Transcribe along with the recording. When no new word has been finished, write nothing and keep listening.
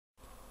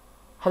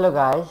Hello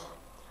guys,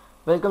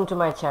 welcome to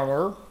my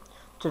channel.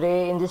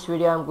 Today in this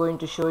video I'm going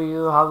to show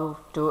you how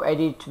to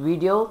edit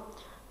video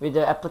with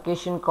the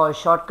application called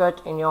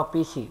Shotcut in your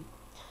PC.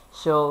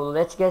 So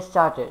let's get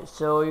started.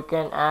 So you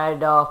can add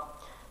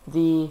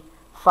the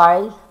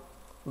file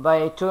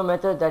by two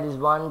methods, that is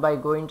one by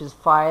going to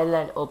file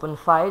and open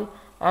file,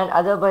 and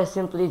other by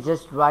simply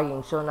just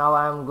dragging. So now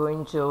I'm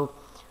going to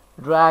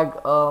drag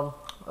a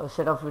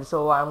set of it.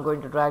 So I'm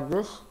going to drag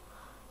this.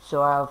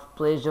 So I have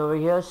placed over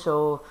here.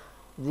 So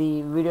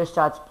the video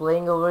starts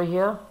playing over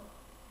here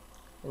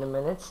in a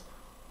minute.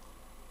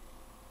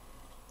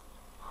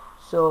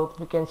 So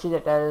you can see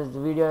that as the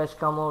video has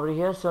come over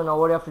here. So now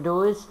what you have to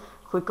do is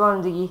click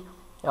on the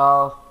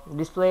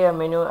display a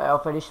menu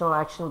of additional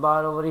action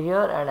bar over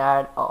here and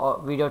add a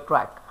video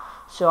track.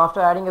 So after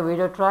adding a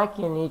video track,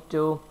 you need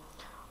to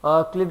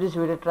clip this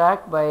video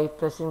track by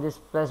pressing this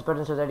plus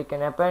button so that it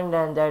can append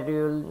and that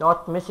you will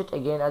not miss it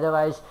again.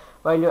 Otherwise,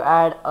 while you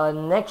add a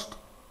next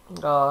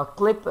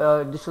clip,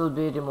 this will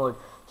be removed.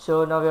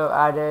 So now we have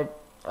added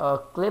a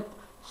clip.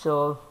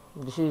 So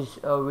this is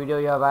a video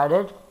you have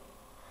added,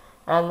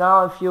 and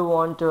now if you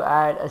want to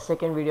add a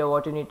second video,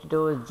 what you need to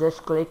do is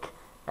just click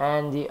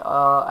and the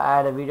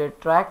add a video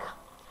track,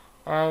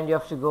 and you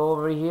have to go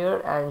over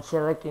here and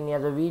select any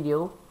other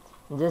video,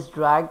 just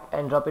drag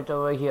and drop it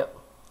over here,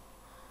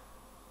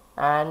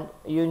 and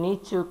you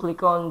need to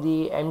click on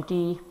the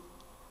empty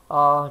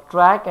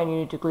track and you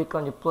need to click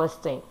on the plus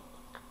thing.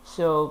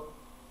 So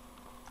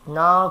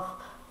now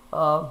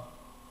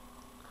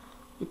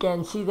you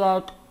can see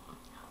that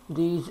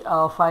these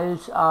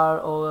files are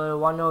over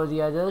one over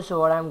the other. So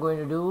what I'm going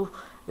to do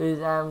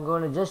is I'm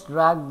going to just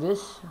drag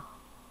this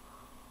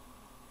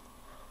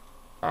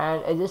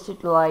and adjust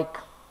it like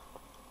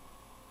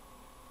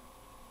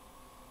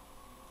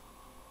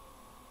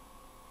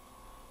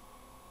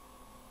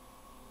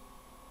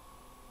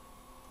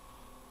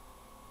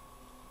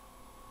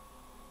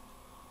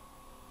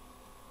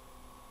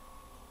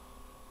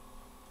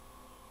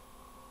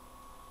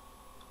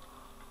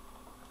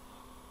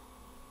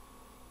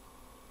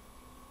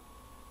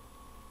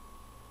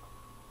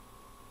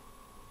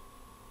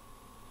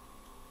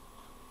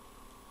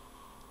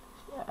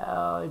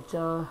it's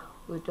a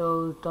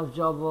little tough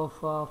job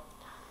of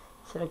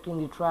selecting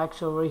the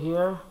tracks over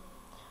here,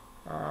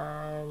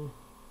 and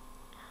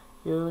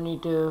you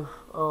need to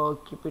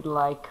keep it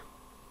like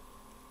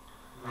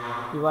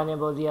one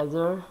above the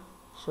other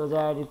so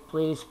that it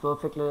plays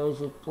perfectly as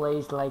it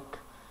plays like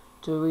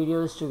two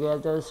videos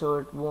together, so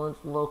it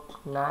won't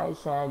look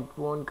nice and it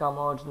won't come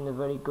out in a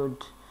very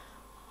good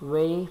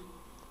way.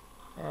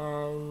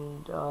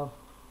 And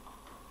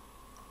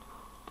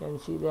can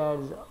see that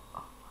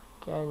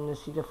can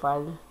see the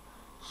file.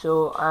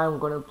 So I'm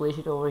gonna place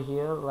it over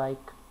here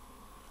like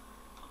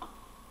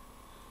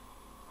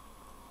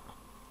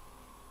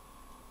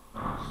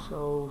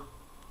so.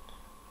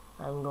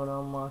 I'm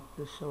gonna mark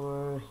this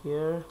over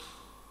here.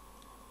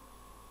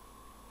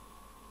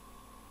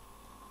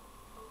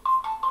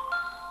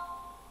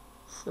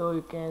 So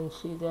you can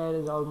see that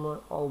is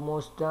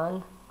almost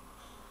done.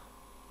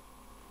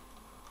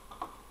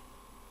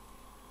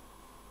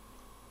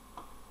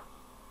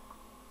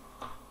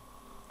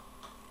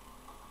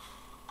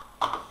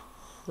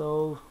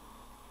 So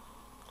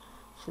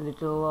it's a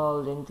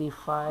little lengthy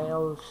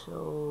file,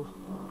 so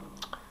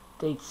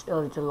takes a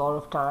little lot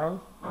of time.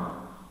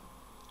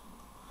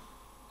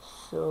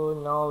 So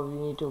now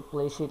we need to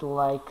place it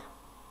like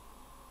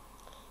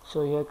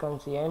so. Here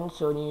comes the end,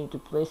 so you need to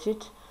place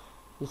it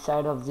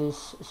beside of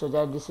this so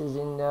that this is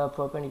in the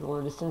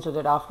perpendicular distance, so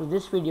that after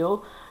this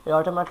video it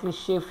automatically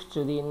shifts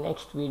to the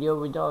next video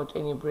without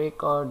any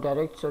break or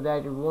direct, so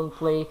that it won't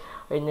play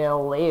in a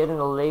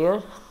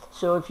layer.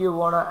 So if you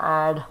want to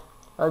add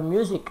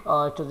music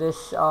to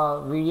this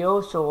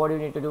video, so what you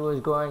need to do is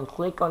go and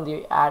click on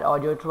the add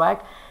audio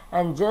track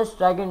and just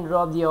drag and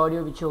drop the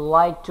audio which you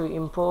like to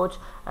import,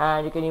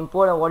 and you can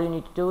import. And what you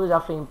need to do is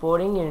after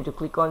importing, you need to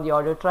click on the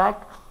audio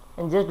track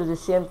and just do the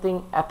same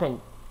thing,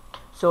 append.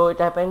 So it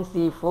appends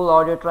the full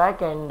audio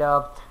track. And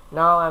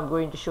now I'm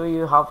going to show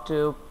you how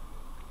to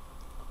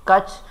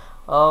cut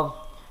a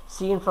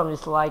scene from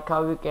this, like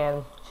how you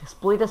can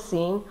split a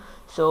scene.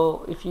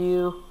 So if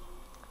you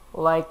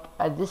like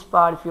at this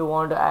part, if you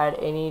want to add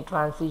any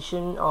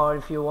transition or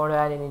if you want to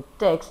add any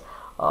text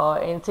or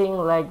anything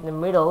like the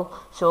middle,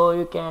 so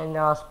you can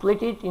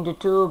split it into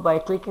two by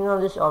clicking on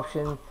this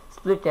option,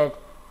 split it,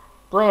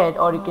 play it,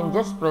 or you can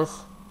just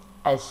press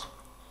S.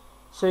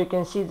 So you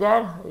can see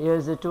that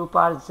here's the two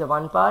parts, the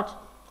one part,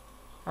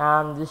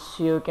 and this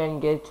you can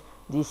get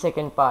the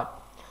second part.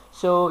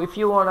 So if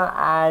you want to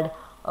add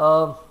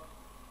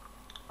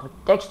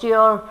text to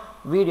your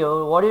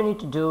video, what you need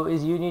to do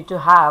is you need to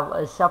have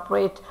a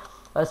separate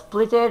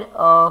splitted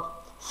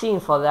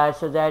scene for that,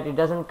 so that it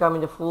doesn't come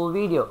in the full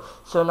video.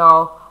 So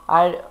now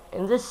I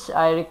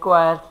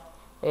require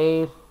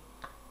a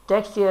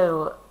text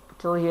here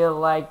till here,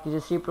 like this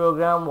is C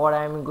program, what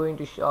I'm going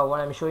to show, what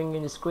I'm showing you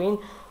in the screen.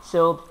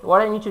 So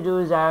what I need to do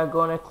is I'm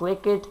gonna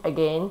click it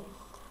again,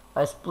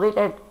 split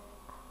it.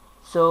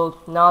 So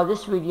now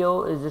this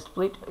video is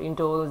split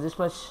into this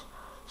much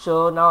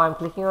So now I'm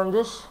clicking on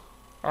this,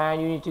 and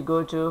you need to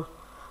go to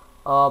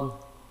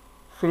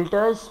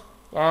filters,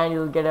 and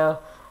you'll get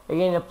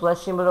again a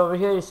plus symbol over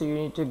here. So you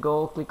need to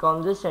go click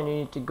on this, and you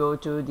need to go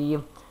to the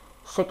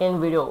second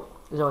video,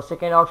 so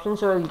second option.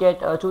 So you'll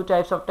get two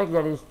types of text,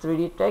 that is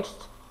 3D text,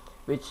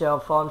 which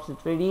forms the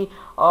 3D,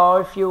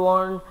 or if you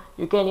want,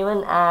 you can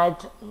even add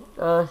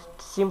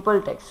simple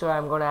text. So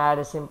I'm going to add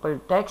a simple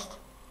text.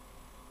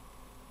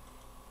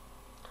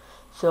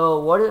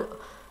 So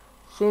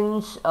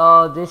since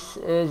this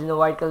is in the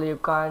white color, you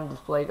can't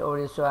display it over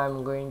here, so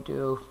I'm going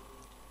to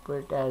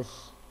put it as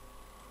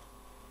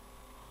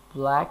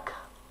black,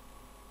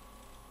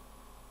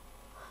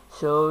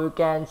 so you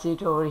can see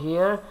it over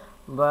here,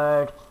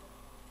 but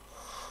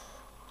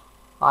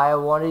I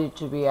wanted it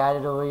to be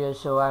added over here,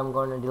 so I'm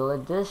going to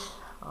delete this.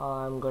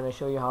 I'm going to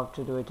show you how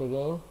to do it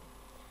again.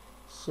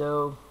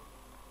 So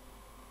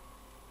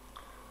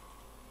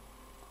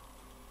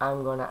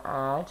I'm going to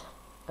add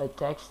a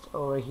text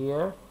over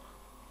here.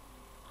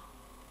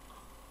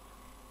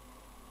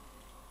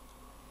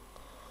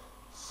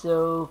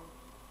 So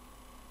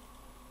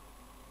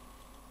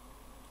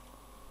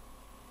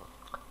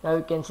now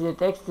you can see the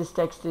text. This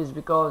text is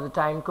because of the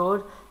time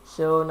code.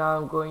 So now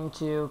I'm going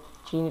to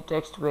change the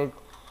text with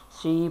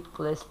C++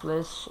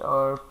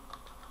 or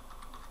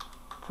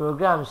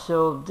program.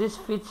 So this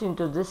fits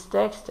into this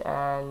text,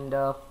 and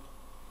you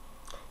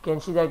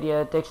can see that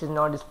here text is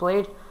not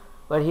displayed,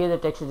 but here the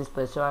text is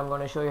displayed. So I'm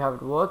going to show you how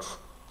it works.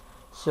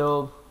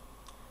 So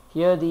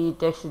here the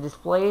text is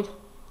displayed,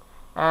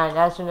 and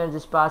as soon as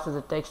this passes,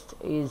 the text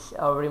is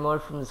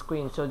removed from the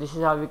screen. So this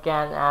is how you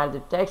can add the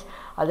text.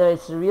 Otherwise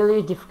it's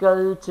really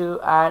difficult to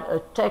add a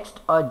text,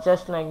 or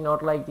just like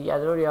not like the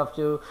other, you have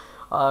to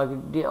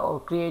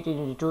create it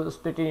into two,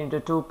 split it into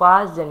two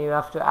parts, then you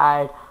have to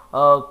add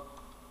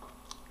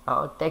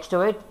text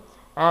to it.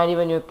 And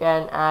even you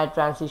can add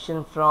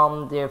transition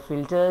from their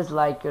filters,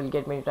 like you'll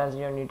get many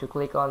transitions. You need to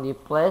click on the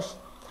plus,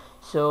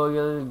 so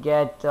you'll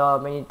get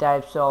many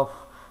types of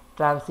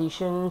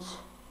transitions,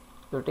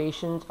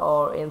 rotations,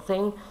 or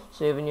anything.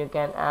 So even you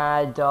can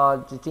add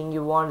the thing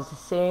you want is the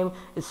same.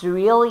 It's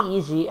really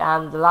easy.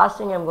 And the last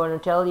thing I'm going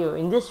to tell you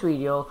in this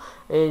video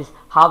is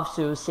how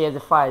to save the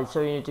file.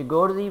 So you need to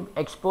go to the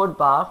export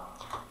bar,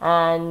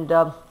 and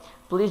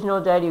please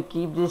note that you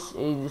keep this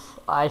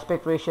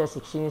aspect ratio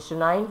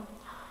 16:9,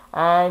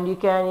 and you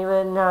can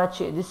even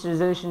this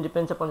resolution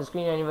depends upon the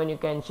screen, and even you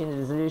can change the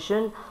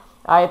resolution.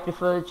 I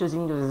prefer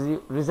choosing the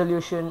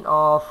resolution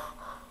of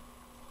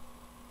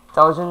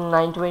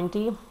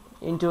 1920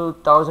 into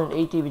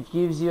 1080, which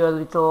gives you a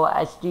little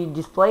HD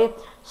display.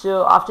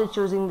 So after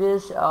choosing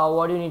this,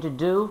 what you need to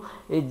do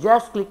is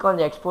just click on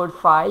the export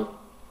file.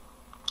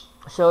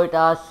 So it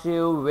asks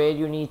you where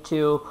you need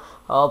to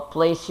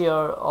place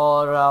your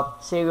or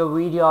save your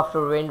video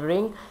after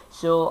rendering.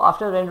 So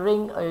after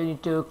rendering, you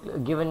need to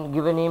give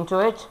a name to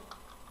it,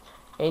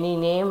 any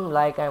name,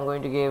 like I'm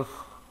going to give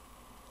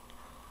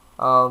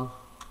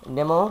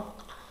demo.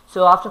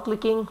 So after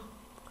clicking,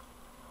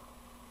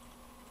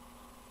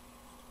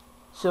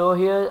 so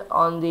here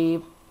on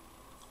the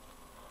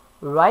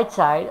right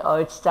side,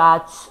 it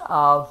starts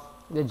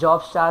the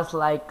job starts,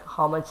 like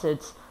how much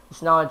it's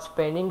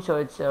pending. So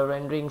it's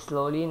rendering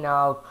slowly.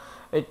 Now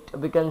it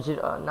becomes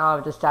now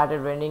it has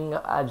started rendering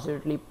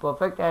absolutely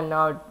perfect, and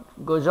now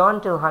it goes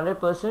on till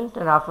 100%,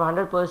 and after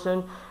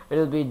 100% it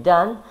will be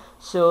done.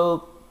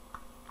 So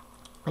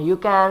you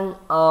can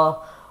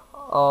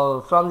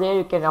from there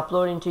you can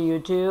upload into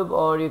YouTube,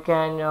 or you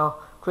can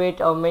create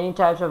many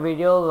types of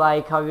video,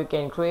 like how you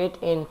can create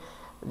in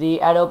the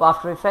Adobe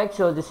After Effects.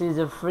 So this is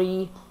a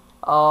free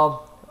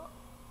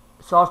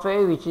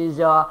software which is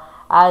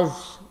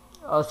as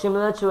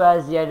similar to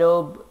as the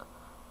Adobe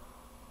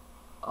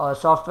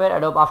software,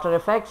 Adobe After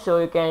Effects. So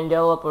you can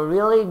develop a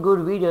really good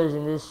videos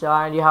in this,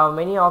 and you have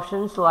many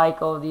options, like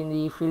in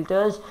the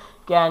filters, you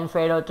can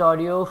fade out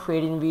audio,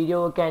 fade in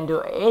video, you can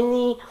do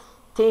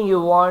anything you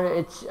want.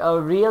 It's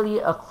really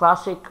a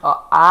classic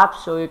app,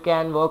 so you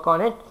can work on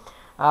it.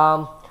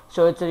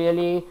 So it's a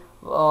really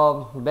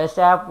best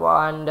app,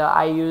 and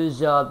I use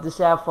this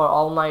app for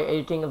all my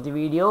editing of the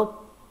video.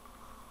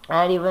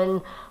 And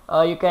even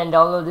you can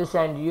download this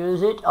and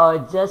use it, or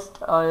just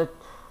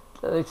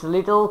it's a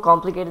little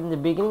complicated in the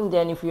beginning.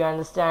 Then if you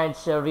understand,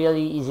 it's a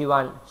really easy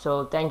one.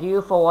 So thank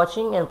you for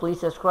watching, and please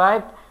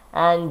subscribe,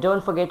 and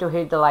don't forget to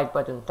hit the like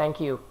button.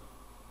 Thank you.